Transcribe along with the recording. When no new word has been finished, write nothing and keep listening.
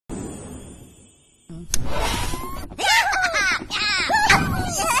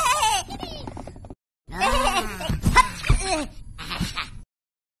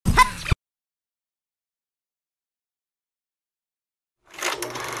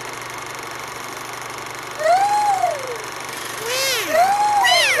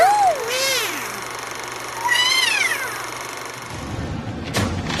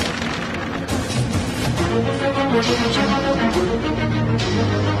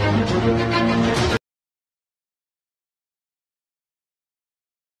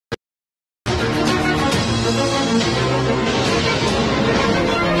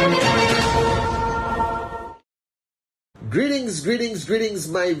Greetings, greetings, greetings,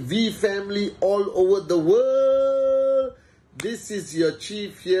 my V family all over the world. This is your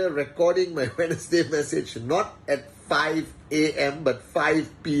chief here recording my Wednesday message, not at 5 a.m. but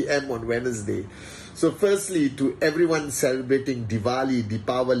 5 p.m. on Wednesday. So firstly, to everyone celebrating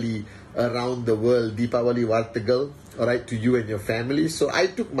Deepavali around the world, Deepavali Vartagal, alright, to you and your family. So I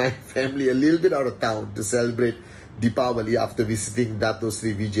took my family a little bit out of town to celebrate Deepavali after visiting Dato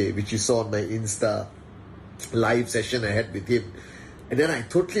Sri Vijay, which you saw on my Insta live session I had with him. And then I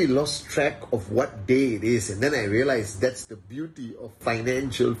totally lost track of what day it is. And then I realized that's the beauty of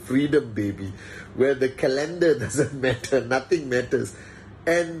financial freedom, baby, where the calendar doesn't matter, nothing matters.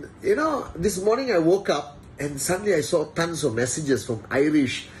 And you know, this morning I woke up and suddenly I saw tons of messages from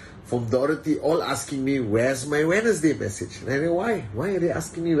Irish, from Dorothy, all asking me, where's my Wednesday message? And I know, why? Why are they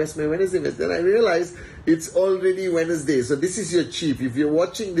asking me where's my Wednesday message? Then I realized it's already Wednesday. So this is your chief. If you're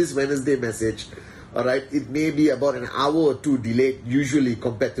watching this Wednesday message, alright, it may be about an hour or two delayed usually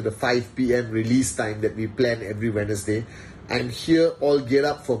compared to the 5 p.m. release time that we plan every Wednesday. I'm here all geared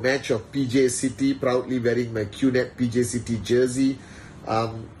up for match of PJ City, proudly wearing my QNet PJ City jersey.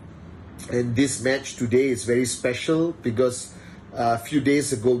 And this match today is very special because a few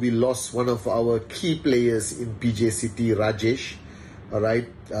days ago we lost one of our key players in PJ City, Rajesh. Alright,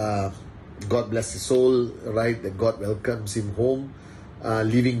 God bless his soul, right, that God welcomes him home,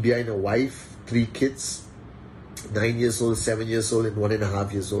 leaving behind a wife, 3 kids, 9 years old, 7 years old, and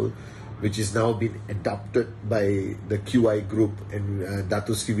 1.5 years old, which is now been adopted by the QI group. And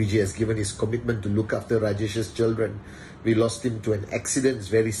Dato Sri Vijay has given his commitment to look after Rajesh's children. We lost him to an accident. It's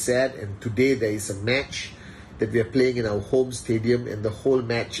very sad. And today there is a match that we are playing in our home stadium, and the whole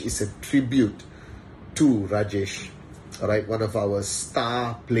match is a tribute to Rajesh, all right, one of our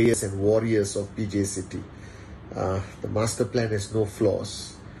star players and warriors of PJ City. The master plan has no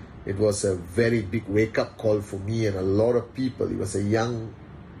flaws. It was a very big wake-up call for me and a lot of people. He was a young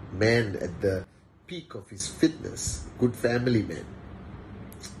man at the peak of his fitness, good family man.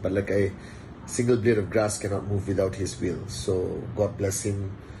 But like a single blade of grass cannot move without his will. So God bless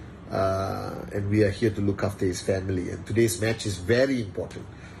him. And we are here to look after his family. And today's match is very important,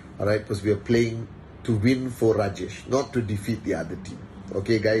 all right, because we are playing to win for Rajesh, not to defeat the other team.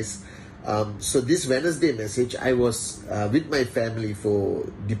 Okay, guys? So this Wednesday message, I was with my family for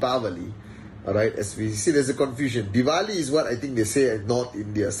Deepavali. Alright, as we see, there's a confusion. Diwali is what I think they say in North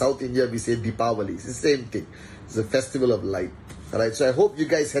India. South India, we say Deepavali. It's the same thing. It's a festival of light. Alright, so I hope you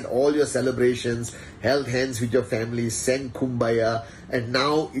guys had all your celebrations, held hands with your family, sang Kumbaya, and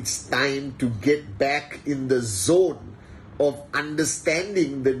now it's time to get back in the zone of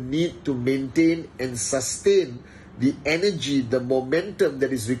understanding the need to maintain and sustain the energy, the momentum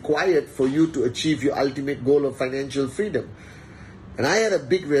that is required for you to achieve your ultimate goal of financial freedom. And I had a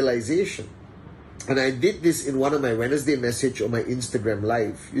big realization, and I did this in one of my Wednesday message on my Instagram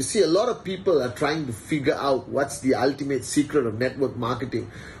live. You see, a lot of people are trying to figure out what's the ultimate secret of network marketing,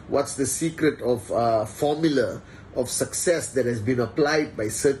 what's the secret of formula of success that has been applied by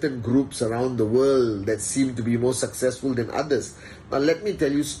certain groups around the world that seem to be more successful than others. Now let me tell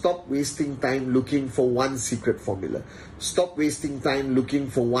you, stop wasting time looking for one secret formula. Stop wasting time looking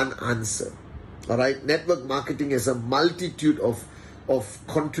for one answer. Alright, network marketing is a multitude of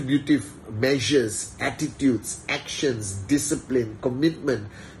contributive measures, attitudes, actions, discipline, commitment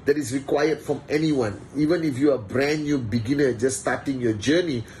that is required from anyone. Even if you are a brand new beginner just starting your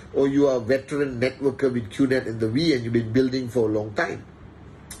journey, or you are a veteran networker with QNet and the V and you've been building for a long time.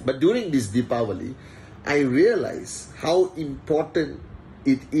 But during this Deepavali, I realized how important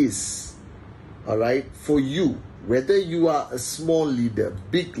it is, all right, for you, whether you are a small leader,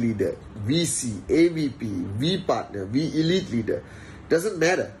 big leader, VC, AVP, V partner, V elite leader, doesn't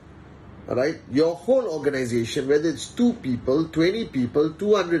matter. All right, your whole organization, whether it's 2 people, 20 people,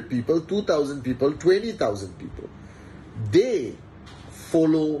 200 people, 2,000 people, 20,000 people, they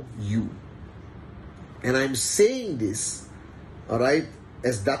follow you. And I'm saying this, all right,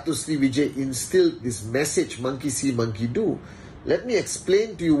 as Dato Sri Vijay instilled this message, monkey see, monkey do. Let me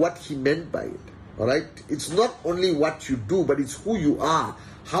explain to you what he meant by it. All right, it's not only what you do, but it's who you are,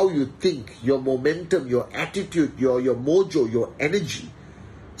 how you think, your momentum, your attitude, your mojo, your energy.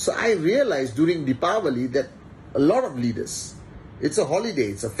 So I realized during Deepavali that a lot of leaders, it's a holiday,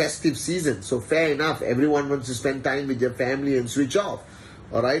 it's a festive season, so fair enough, everyone wants to spend time with their family and switch off,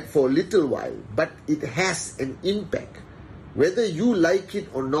 all right, for a little while. But it has an impact. Whether you like it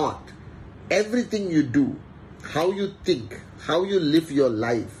or not, everything you do, how you think, how you live your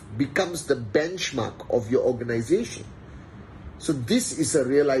life becomes the benchmark of your organization. So this is a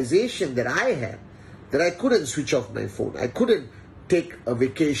realization that I had, that I couldn't switch off my phone. I couldn't take a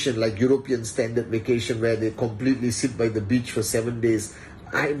vacation like European standard vacation where they completely sit by the beach for 7 days.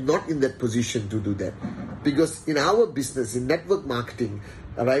 I am not in that position to do that. Because in our business, in network marketing,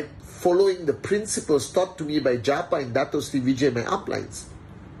 all right, following the principles taught to me by Japa and Dato Sri Vijay, my uplines,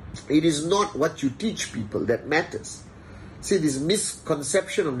 it is not what you teach people that matters. See, this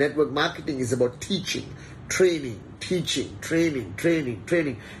misconception of network marketing is about teaching, training, training.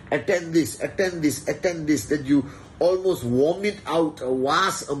 Attend this, that you almost vomit out a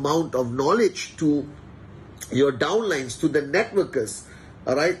vast amount of knowledge to your downlines, to the networkers,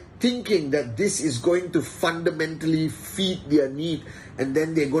 all right, thinking that this is going to fundamentally feed their need and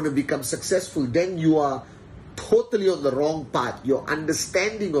then they're going to become successful. Then you are totally on the wrong path. Your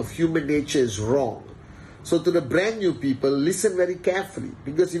understanding of human nature is wrong. So to the brand new people, listen very carefully,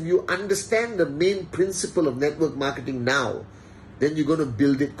 because if you understand the main principle of network marketing now, then you're going to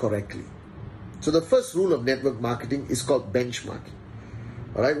build it correctly. So the first rule of network marketing is called benchmarking.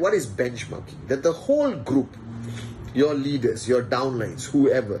 All right, what is benchmarking? That the whole group, your leaders, your downlines,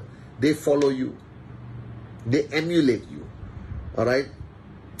 whoever, they follow you. They emulate you. All right?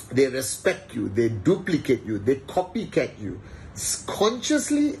 They respect you. They duplicate you. They copycat you.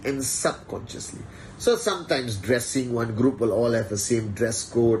 Consciously and subconsciously. So sometimes dressing, one group will all have the same dress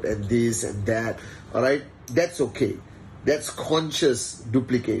code and this and that. All right? That's okay. That's conscious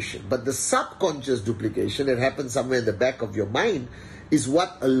duplication. But the subconscious duplication that happens somewhere in the back of your mind is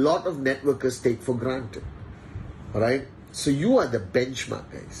what a lot of networkers take for granted. Alright? So you are the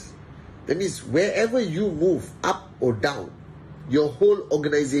benchmark, guys. That means wherever you move, up or down, your whole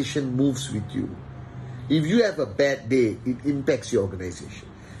organization moves with you. If you have a bad day, it impacts your organization.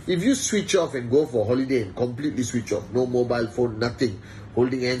 If you switch off and go for a holiday and completely switch off, no mobile phone, nothing,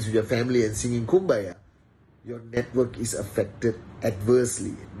 holding hands with your family and singing Kumbaya, your network is affected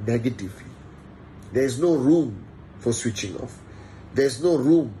adversely, negatively. There is no room for switching off. There's no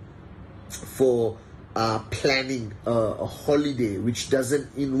room for planning a holiday which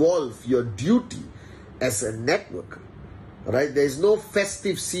doesn't involve your duty as a networker. Right? There is no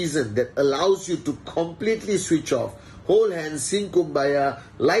festive season that allows you to completely switch off, hold hands, sing Kumbaya,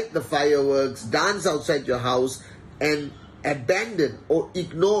 light the fireworks, dance outside your house, and abandon or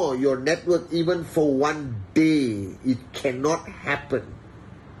ignore your network even for one day. It cannot happen.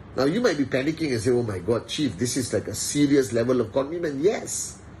 Now you might be panicking and say, oh my God, Chief, this is like a serious level of commitment.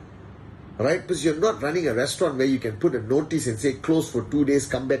 Yes. Right? Because you're not running a restaurant where you can put a notice and say close for 2 days,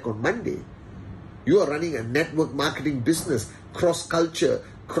 come back on Monday. You are running a network marketing business, cross culture,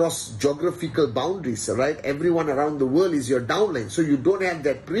 cross geographical boundaries, right? Everyone around the world is your downline. So you don't have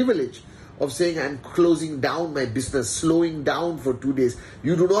that privilege of saying I'm closing down my business, slowing down for 2 days.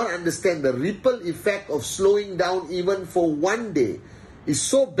 You do not understand the ripple effect of slowing down even for 1 day is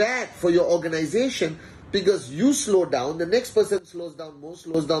so bad for your organization. Because you slow down, the next person slows down more,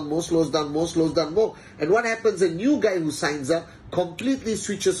 slows down more, slows down more, slows down more. And what happens? A new guy who signs up completely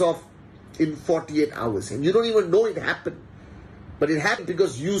switches off in 48 hours. And you don't even know it happened. But it happened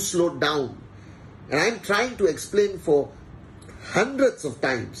because you slowed down. And I'm trying to explain for hundreds of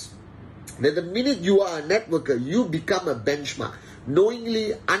times that the minute you are a networker, you become a benchmark.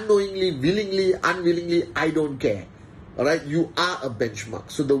 Knowingly, unknowingly, willingly, unwillingly, I don't care. Alright, you are a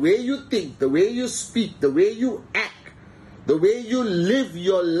benchmark. So the way you think, the way you speak, the way you act, the way you live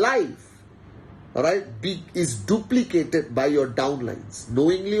your life, alright, is duplicated by your downlines,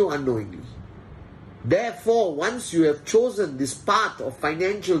 knowingly or unknowingly. Therefore, once you have chosen this path of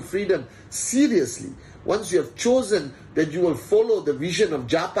financial freedom seriously, once you have chosen that you will follow the vision of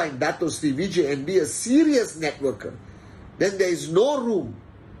Japa and Dato Sri Vijay and be a serious networker, then there is no room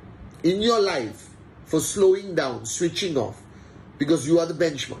in your life for slowing down, switching off, because you are the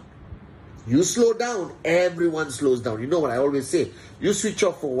benchmark. You slow down, everyone slows down. You know what I always say? You switch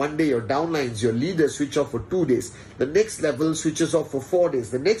off for 1 day, your downlines, your leaders switch off for 2 days. The next level switches off for 4 days.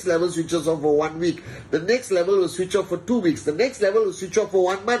 The next level switches off for 1 week. The next level will switch off for 2 weeks. The next level will switch off for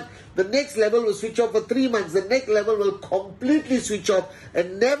 1 month. The next level will switch off for 3 months. The next level will completely switch off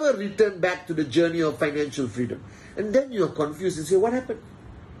and never return back to the journey of financial freedom. And then you are confused and say, what happened?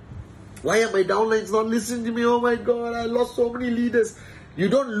 Why are my downlines not listening to me? Oh my God, I lost so many leaders. You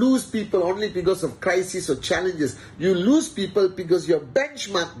don't lose people only because of crisis or challenges. You lose people because your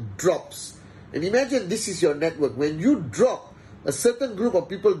benchmark drops. And imagine this is your network. When you drop, a certain group of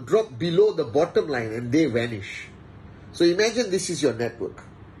people drop below the bottom line and they vanish. So imagine this is your network.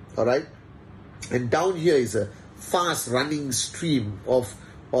 Alright? And down here is a fast running stream of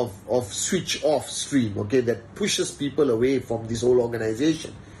switch off stream, okay, that pushes people away from this whole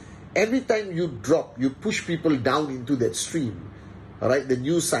organization. Every time you drop, you push people down into that stream. Alright, the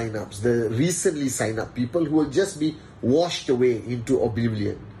new sign-ups, the recently signed up people who will just be washed away into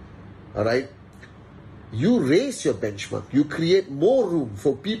oblivion. Alright? You raise your benchmark. You create more room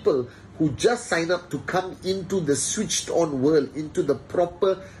for people who just sign up to come into the switched on world, into the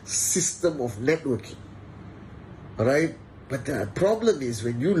proper system of networking. Alright? But the problem is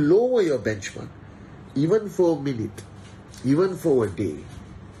when you lower your benchmark, even for a minute, even for a day,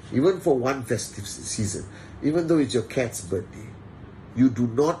 even for one festive season, even though it's your cat's birthday, you do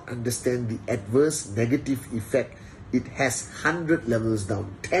not understand the adverse negative effect it has 100 levels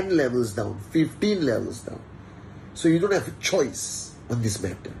down, 10 levels down, 15 levels down. So you don't have a choice on this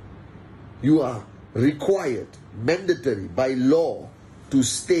matter. You are required, mandatory by law, to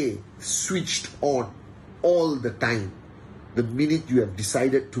stay switched on all the time. The minute you have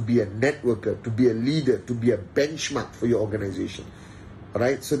decided to be a networker, to be a leader, to be a benchmark for your organization.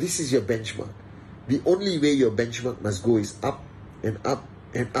 Alright, so this is your benchmark. The only way your benchmark must go is up and up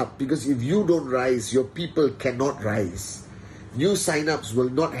and up, because if you don't rise, your people cannot rise. New sign-ups will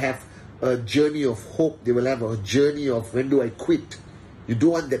not have a journey of hope. They will have a journey of when do I quit. You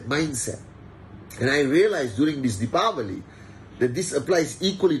don't want that mindset. And I realized during this Deepavali that this applies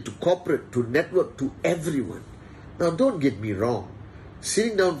equally to corporate, to network, to everyone. Now don't get me wrong.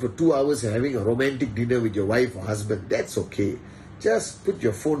 Sitting down for 2 hours and having a romantic dinner with your wife or husband, that's okay. Just put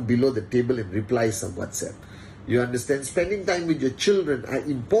your phone below the table and reply some WhatsApp. You understand? Spending time with your children are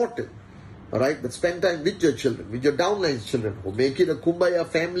important. Alright? But spend time with your children, with your downlines children, who make it a kumbaya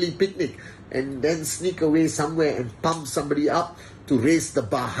family picnic and then sneak away somewhere and pump somebody up to raise the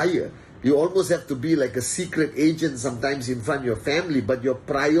bar higher. You almost have to be like a secret agent sometimes in front of your family, but your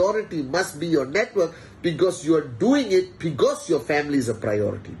priority must be your network, because you are doing it because your family is a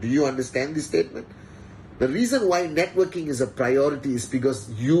priority. Do you understand this statement? The reason why networking is a priority is because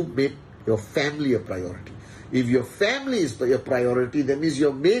you made your family a priority. If your family is your priority, that means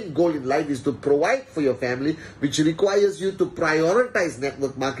your main goal in life is to provide for your family, which requires you to prioritize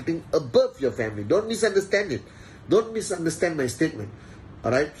network marketing above your family. Don't misunderstand it. Don't misunderstand my statement.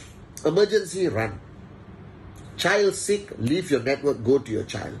 Alright? Emergency, run. Child sick, leave your network, go to your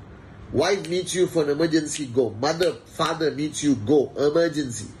child. Wife needs you for an emergency, go. Mother, father needs you, go.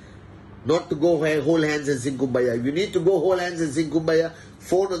 Emergency. Not to go hold hands and sing kumbaya. If you need to go hold hands and sing kumbaya,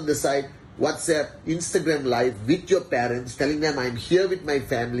 phone on the side, WhatsApp, Instagram live with your parents, telling them I'm here with my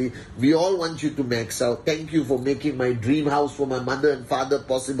family. We all want you to max out. Thank you for making my dream house for my mother and father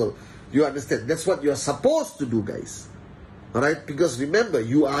possible. You understand? That's what you're supposed to do, guys. Alright? Because remember,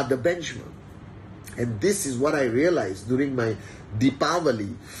 you are the benchmark. And this is what I realized during my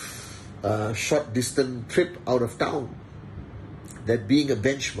Deepavali short distance trip out of town. That being a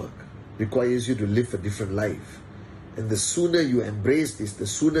benchmark requires you to live a different life. And the sooner you embrace this, the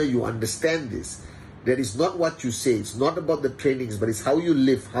sooner you understand this, that is not what you say, it's not about the trainings, but it's how you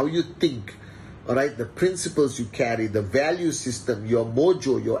live, how you think, alright, the principles you carry, the value system, your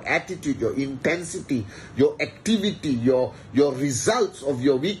mojo, your attitude, your intensity, your activity, your results of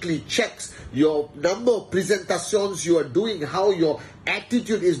your weekly checks, your number of presentations you are doing, how your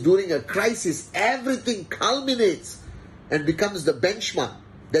attitude is during a crisis, everything culminates and becomes the benchmark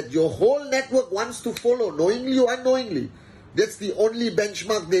that your whole network wants to follow, knowingly or unknowingly. That's the only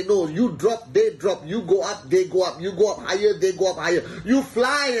benchmark they know. You drop, they drop. You go up, they go up. You go up higher, they go up higher. You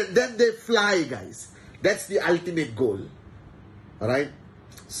fly and then they fly, guys. That's the ultimate goal. Alright?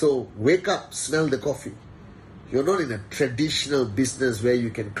 So, wake up, smell the coffee. You're not in a traditional business where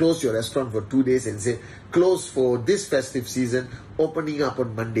you can close your restaurant for 2 days and say, close for this festive season, opening up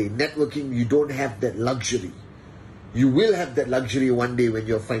on Monday. Networking, you don't have that luxury. You will have that luxury one day when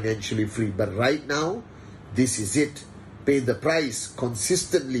you're financially free. But right now, this is it. Pay the price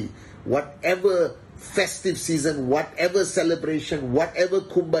consistently. Whatever festive season, whatever celebration, whatever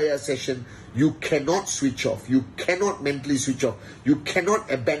kumbaya session, you cannot switch off. You cannot mentally switch off. You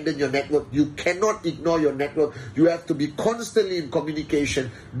cannot abandon your network. You cannot ignore your network. You have to be constantly in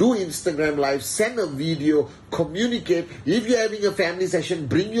communication. Do Instagram live, send a video, communicate. If you're having a family session,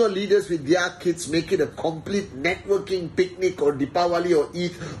 bring your leaders with their kids. Make it a complete networking picnic, or Deepavali or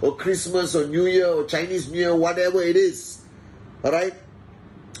Eid or Christmas or New Year or Chinese New Year, whatever it is. Alright?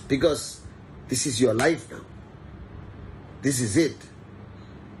 Because this is your life now. This is it.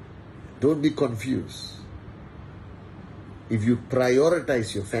 Don't be confused. If you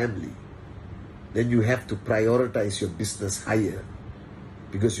prioritize your family, then you have to prioritize your business higher,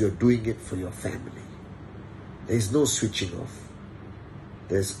 because you're doing it for your family. There is no switching off.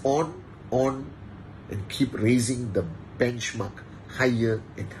 There's on, and keep raising the benchmark higher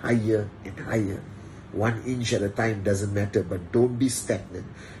and higher and higher. 1 inch at a time, doesn't matter, but don't be stagnant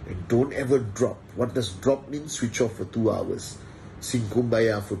and don't ever drop. What does drop mean? Switch off for 2 hours. Sing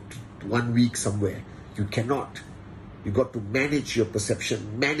kumbaya for 1 week somewhere. You cannot. You got to manage your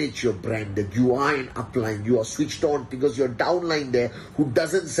perception, manage your brand, that you are an upline, you are switched on, because your downline there who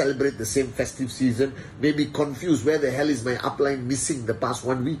doesn't celebrate the same festive season may be confused. Where the hell is my upline missing the past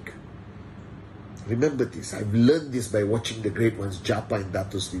 1 week? Remember this. I've learned this by watching the great ones, Japa and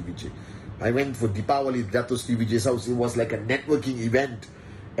Dato Sri Vijay. I went for Deepavali at Dato Sri Vijay's house. It was like a networking event.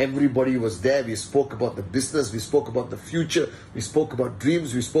 Everybody was there. We spoke about the business. We spoke about the future. We spoke about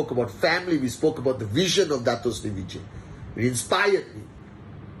dreams. We spoke about family. We spoke about the vision of Dato Sri Vijay. It inspired me.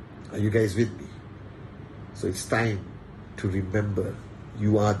 Are you guys with me? So it's time to remember,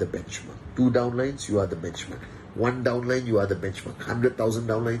 you are the benchmark. 2 downlines, you are the benchmark. 1 downline, you are the benchmark. 100,000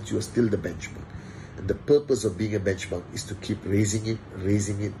 downlines, you are still the benchmark. And the purpose of being a benchmark is to keep raising it,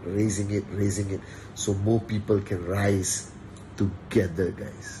 raising it, raising it, raising it, so more people can rise together,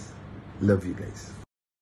 guys. Love you guys.